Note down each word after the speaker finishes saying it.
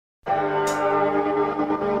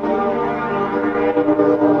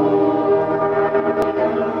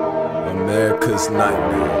this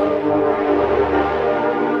nightmare.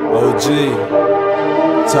 OG,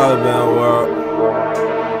 Taliban world.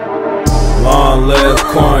 Long live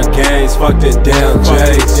Korryn gangs, fuck the damn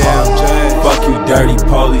J's. Fuck you dirty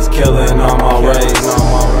police killing on my race.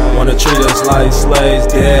 Wanna treat us like slaves,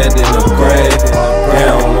 dead in the grave. They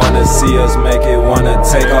don't wanna see us make it, wanna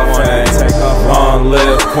take our fame. Long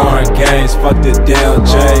live Korryn gangs, fuck the damn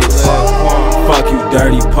J's. Fuck you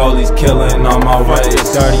dirty police killing on my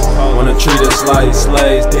race. Wanna treat us like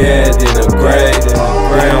slaves, dead in the grave.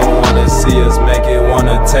 They don't wanna see us make it,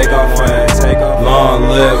 wanna take our fame. Long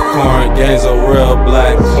live Korryn gangs, a real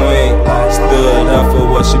black queen. Stood up for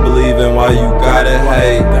what she believe in, why you gotta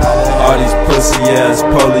hate. All these pussy ass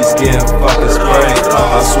police getting fucking sprayed.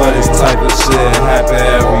 I swear this type of shit happen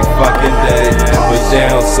every fucking day, but they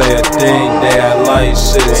don't say a thing, they act like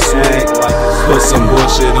shit is sweet. Put some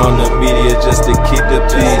bullshit on the media just to keep the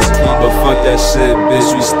peace, but fuck that shit,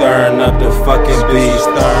 bitch, we stirring up the fucking beast.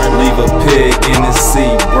 Leave a pig in the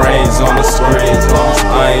seat, brains on the screen.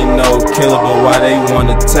 I ain't no killer, but why they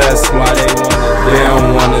wanna test me? They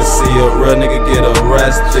don't wanna see a real nigga get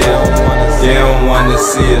arrested. They don't wanna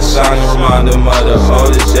see a shining remind them of the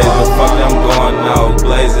oldest days. But fuck them going out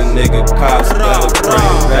blazing, nigga, cops better pray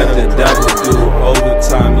that the devil do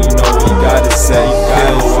overtime. You know we gotta say,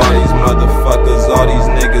 kill all these motherfuckers, all these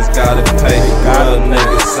niggas gotta pay. Real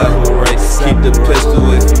niggas separate, keep the pistol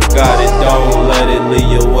if you got it, don't let it leave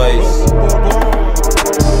your waist.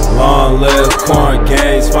 Long live Korryn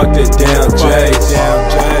gangs, fuck the damn J's.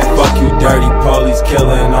 Fuck you dirty police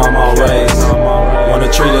killing on my race.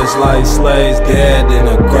 Wanna treat us like slaves, dead in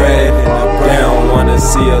the grave. They don't wanna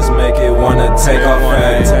see us make it, wanna take our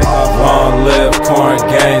fame. Long live Korryn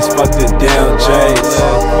gangs, fuck the damn J's.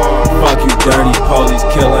 Fuck you dirty police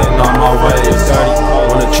killing on my race.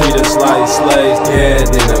 Wanna treat us like slaves, dead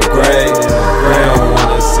in the grave. They don't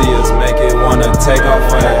wanna see us make it, wanna take our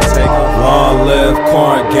fame. Long live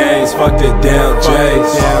Korryn gangs, fuck the damn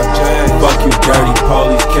J's. Fuck you dirty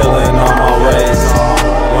police killing on my race.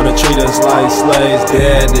 Wanna treat us like slaves,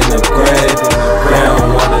 dead in the grave. They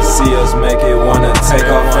don't wanna see us make it, wanna take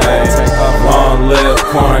our fame. Long live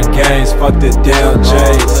Korryn gangs, fuck the damn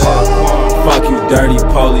J's. Fuck you dirty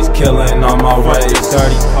police killing on my race.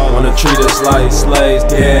 Wanna treat us like slaves,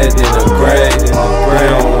 dead in the grave. They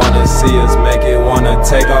don't wanna see us make it, wanna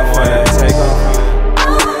take our fame.